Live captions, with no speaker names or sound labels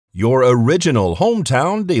Your original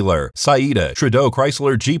hometown dealer, Saida, Trudeau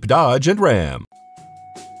Chrysler Jeep Dodge and Ram.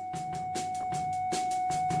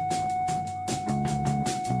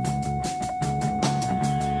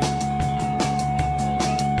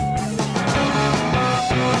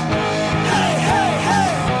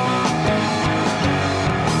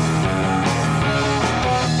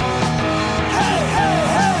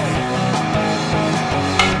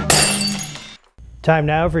 Time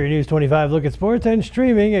now for your News 25 look at sports and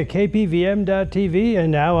streaming at KPVM.TV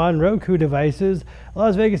and now on Roku devices.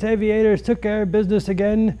 Las Vegas Aviators took care of business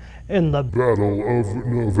again in the Battle of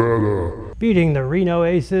Nevada, beating the Reno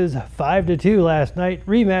Aces 5-2 last night.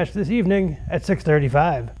 Rematch this evening at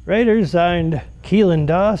 6:35. Raiders signed Keelan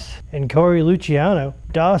Doss and Corey Luciano.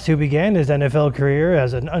 Doss, who began his NFL career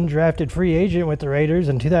as an undrafted free agent with the Raiders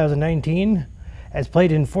in 2019, has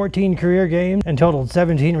played in 14 career games and totaled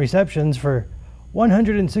 17 receptions for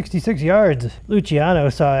 166 yards. Luciano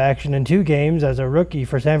saw action in 2 games as a rookie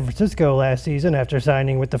for San Francisco last season after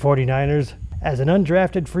signing with the 49ers as an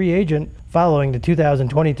undrafted free agent following the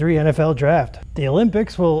 2023 NFL Draft. The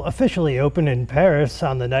Olympics will officially open in Paris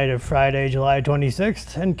on the night of Friday, July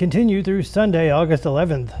 26th and continue through Sunday, August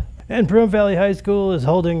 11th. And Pahrump Valley High School is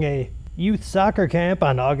holding a youth soccer camp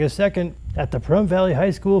on August 2nd at the Pahrump Valley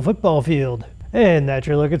High School football field. And that's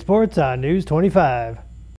your look at sports on News 25.